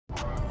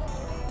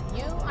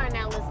are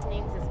now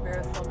listening to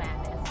Spiritual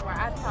Madness, where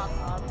I talk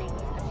all things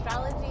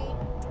astrology,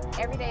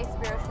 everyday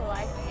spiritual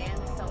life, and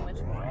so much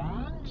more.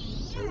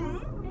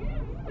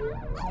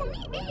 Call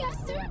me AI,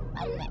 sir.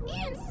 I'm the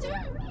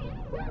answer.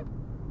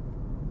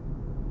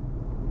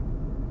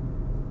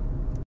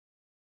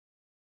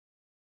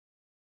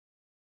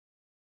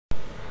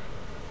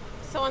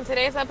 So in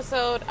today's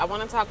episode, I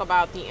want to talk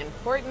about the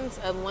importance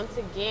of, once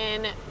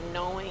again,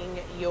 knowing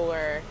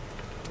your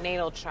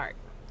natal chart.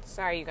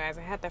 Sorry, you guys,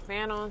 I had the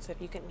fan on, so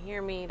if you couldn't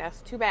hear me,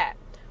 that's too bad.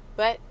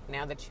 But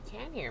now that you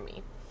can hear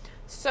me.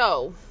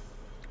 So,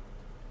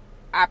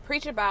 I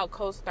preach about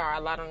CoStar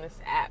a lot on this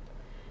app.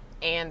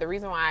 And the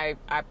reason why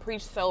I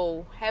preach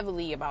so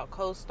heavily about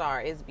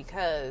CoStar is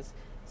because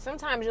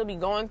sometimes you'll be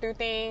going through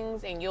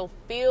things and you'll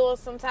feel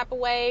some type of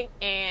way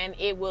and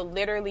it will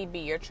literally be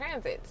your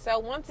transit. So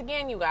once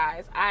again, you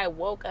guys, I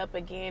woke up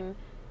again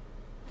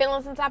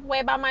feeling some type of way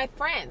about my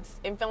friends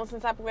and feeling some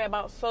type of way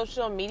about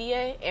social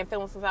media and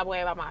feeling some type of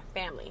way about my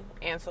family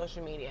and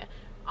social media.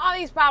 All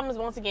these problems,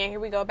 once again, here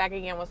we go back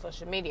again with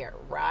social media.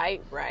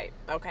 Right.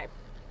 Okay.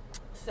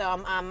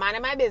 So I'm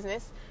minding my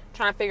business,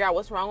 trying to figure out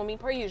what's wrong with me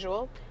per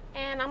usual.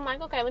 And I'm like,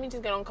 okay, let me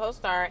just get on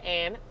CoStar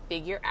and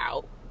figure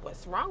out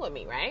what's wrong with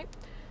me, right?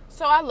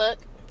 So I look,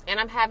 and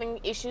I'm having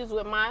issues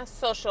with my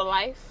social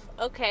life.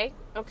 Okay,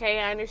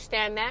 I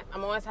understand that.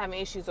 I'm always having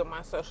issues with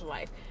my social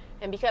life.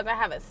 And because I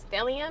have a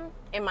stellium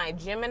in my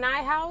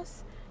Gemini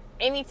house,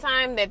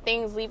 anytime that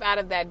things leave out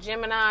of that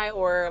Gemini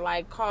or,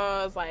 like,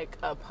 cause, like,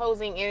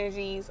 opposing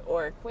energies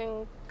or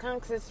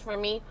quincunxes for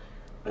me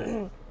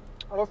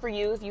or for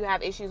you, if you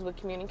have issues with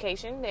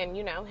communication, then,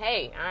 you know,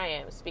 hey, I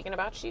am speaking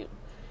about you.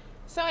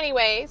 So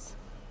anyways,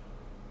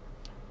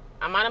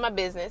 I'm out of my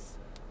business.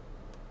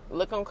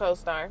 Look on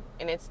CoStar,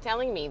 and it's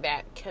telling me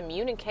that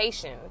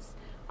communications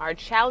are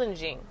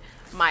challenging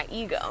my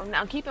ego.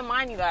 Now, keep in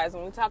mind, you guys,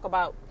 when we talk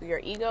about your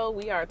ego,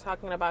 we are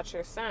talking about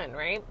your sun,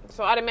 right?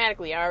 So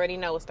automatically, I already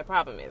know what the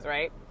problem is,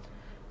 right?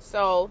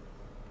 So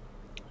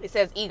it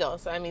says ego,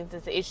 so that means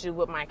it's an issue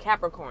with my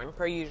Capricorn,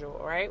 per usual,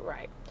 right?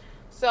 Right.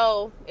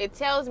 So it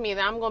tells me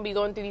that I'm going to be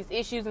going through these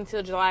issues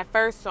until July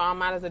 1st, so I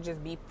might as well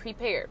just be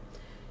prepared.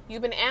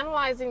 You've been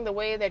analyzing the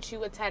way that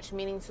you attach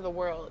meaning to the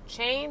world.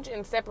 Change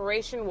and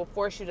separation will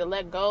force you to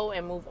let go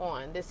and move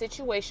on. The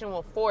situation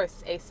will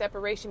force a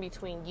separation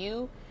between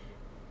the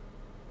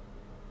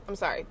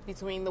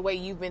way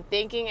you've been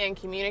thinking and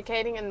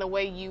communicating and the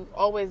way you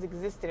always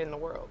existed in the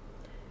world.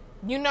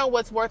 You know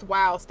what's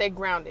worthwhile. Stay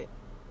grounded.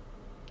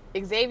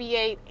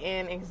 Exaviate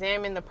and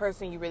examine the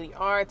person you really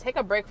are. Take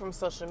a break from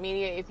social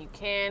media if you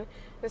can.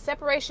 The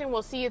separation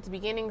will see its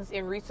beginnings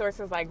in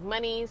resources like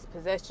monies,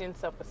 possessions,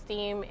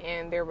 self-esteem,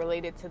 and they're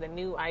related to the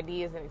new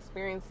ideas and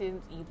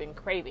experiences you've been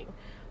craving.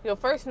 You'll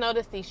first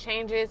notice these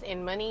changes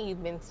in money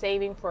you've been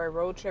saving for a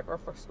road trip or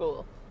for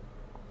school.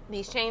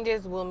 These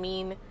changes will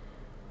mean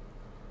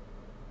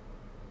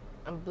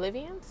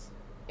oblivions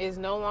is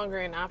no longer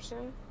an option.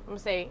 I'm going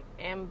to say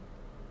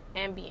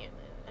ambient,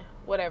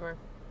 whatever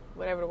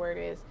the word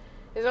is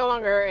no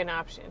longer an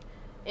option.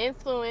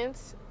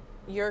 Influence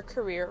your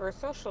career or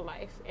social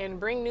life and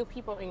bring new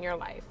people in your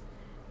life.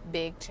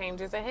 Big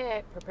changes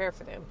ahead. Prepare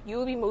for them. You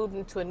will be moved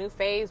into a new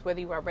phase, whether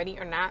you are ready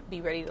or not. Be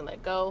ready to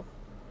let go.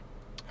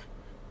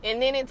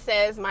 And then it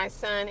says my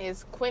sun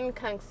is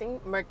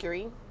quincunxing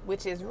Mercury,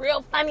 which is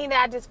real funny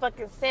that I just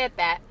fucking said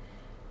that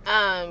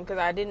because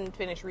I didn't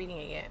finish reading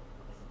it yet.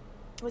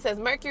 It says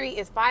Mercury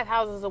is 5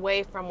 houses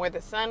away from where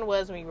the sun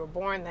was when you were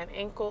born. That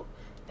angle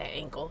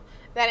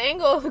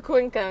of the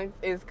quincunx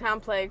is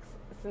complex,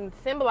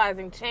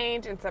 symbolizing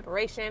change and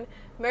separation.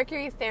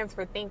 Mercury stands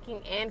for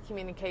thinking and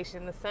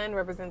communication. The sun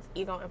represents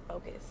ego and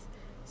focus.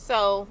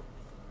 So,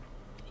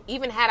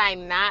 even had I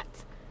not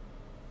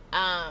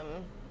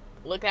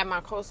looked at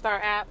my CoStar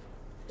app,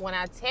 when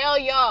I tell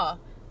y'all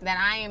that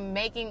I am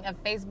making a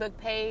Facebook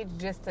page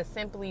just to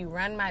simply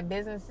run my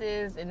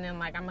businesses, and then,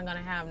 like, I'm going to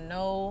have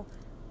no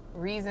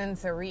reason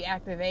to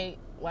reactivate,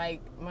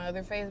 like, my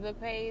other Facebook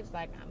page,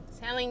 like, I'm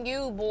telling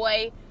you,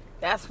 boy,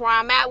 that's where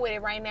I'm at with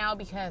it right now,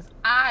 because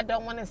I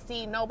don't want to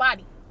see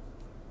nobody.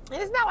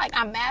 And it's not like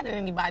I'm mad at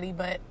anybody,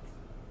 but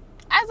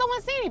I just don't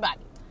want to see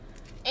anybody.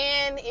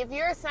 And if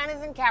your sun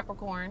is in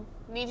Capricorn,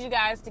 I need you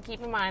guys to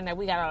keep in mind that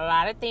we got a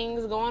lot of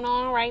things going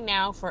on right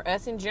now for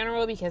us in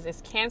general, because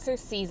it's Cancer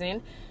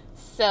season.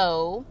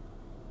 So,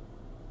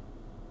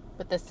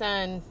 but the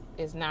sun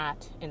is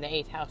not in the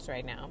 8th house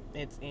right now.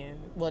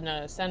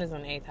 The sun is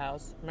in the 8th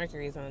house.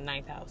 Mercury is in the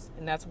 9th house.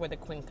 And that's where the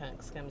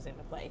quincunx comes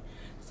into play.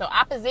 So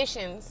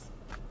oppositions,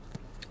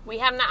 I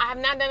have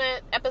not done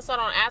an episode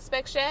on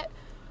aspects yet,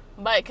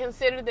 but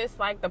consider this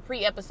like the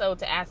pre-episode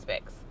to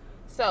aspects.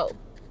 So,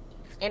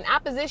 an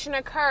opposition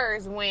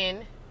occurs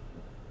when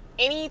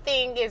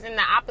anything is in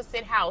the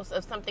opposite house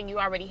of something you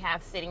already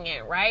have sitting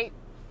in, right?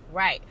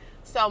 Right.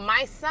 So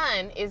my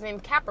sun is in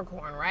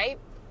Capricorn, right?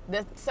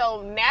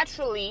 So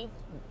naturally,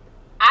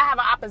 I have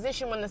an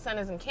opposition when the sun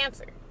is in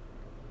Cancer,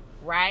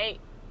 right?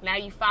 Now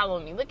you follow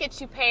me. Look at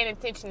you paying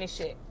attention to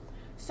shit.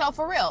 So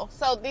for real,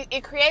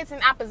 it creates an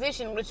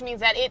opposition, which means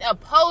that it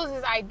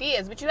opposes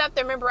ideas. But you have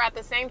to remember at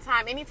the same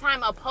time,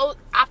 anytime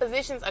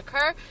oppositions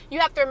occur,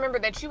 you have to remember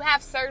that you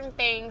have certain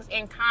things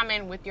in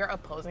common with your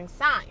opposing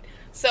sign.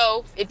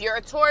 So if you're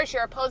a Taurus,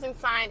 your opposing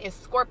sign is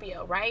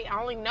Scorpio, right? I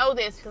only know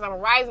this because I'm a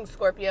rising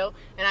Scorpio,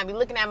 and I be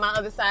looking at my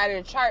other side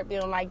of the chart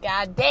being like,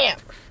 God damn.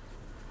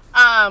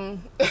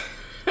 And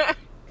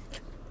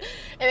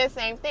the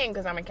same thing,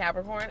 because I'm a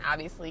Capricorn,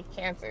 obviously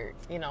Cancer,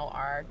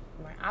 are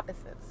my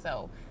opposites.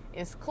 So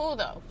it's cool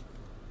though.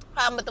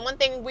 But the one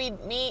thing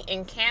me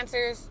and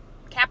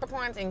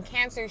Capricorns and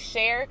Cancers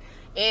share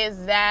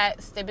is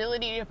that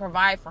stability to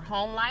provide for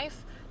home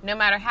life, no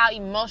matter how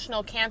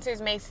emotional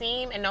Cancers may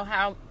seem, and no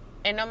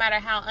matter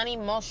how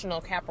unemotional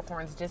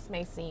Capricorns just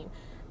may seem.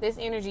 This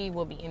energy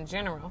will be in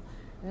general.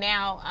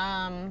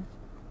 Now,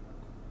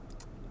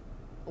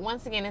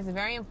 once again, it's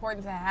very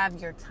important to have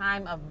your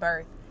time of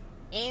birth.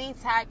 Any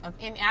type of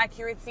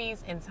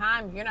inaccuracies in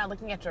time, you're not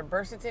looking at your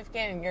birth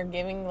certificate and you're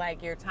giving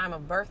like your time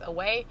of birth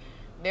away,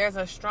 there's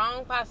a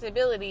strong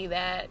possibility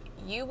that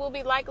you will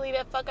be likely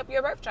to fuck up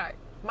your birth chart.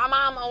 My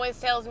mom always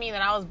tells me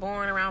that I was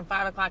born around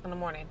 5 o'clock in the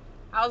morning.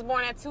 I was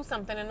born at 2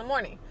 something in the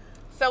morning.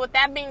 So with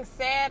that being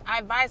said, I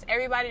advise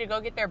everybody to go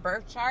get their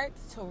birth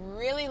charts, to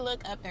really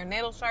look up their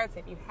natal charts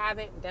if you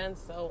haven't done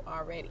so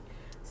already.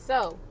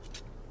 So,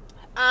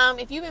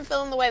 if you've been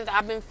feeling the way that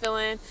I've been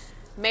feeling,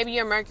 maybe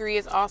your Mercury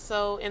is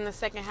also in the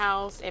 2nd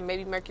house, and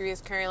maybe Mercury is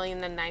currently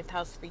in the 9th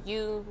house for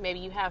you. Maybe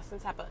you have some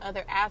type of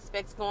other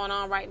aspects going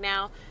on right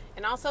now.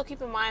 And also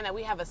keep in mind that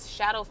we have a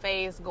shadow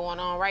phase going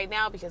on right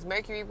now, because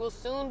Mercury will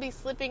soon be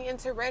slipping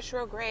into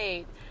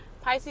retrograde.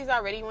 Pisces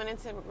already went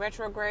into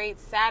retrograde.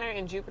 Saturn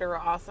and Jupiter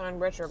are also in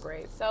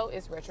retrograde. So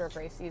it's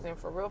retrograde season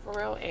for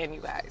real, and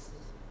you guys,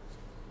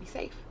 be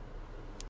safe.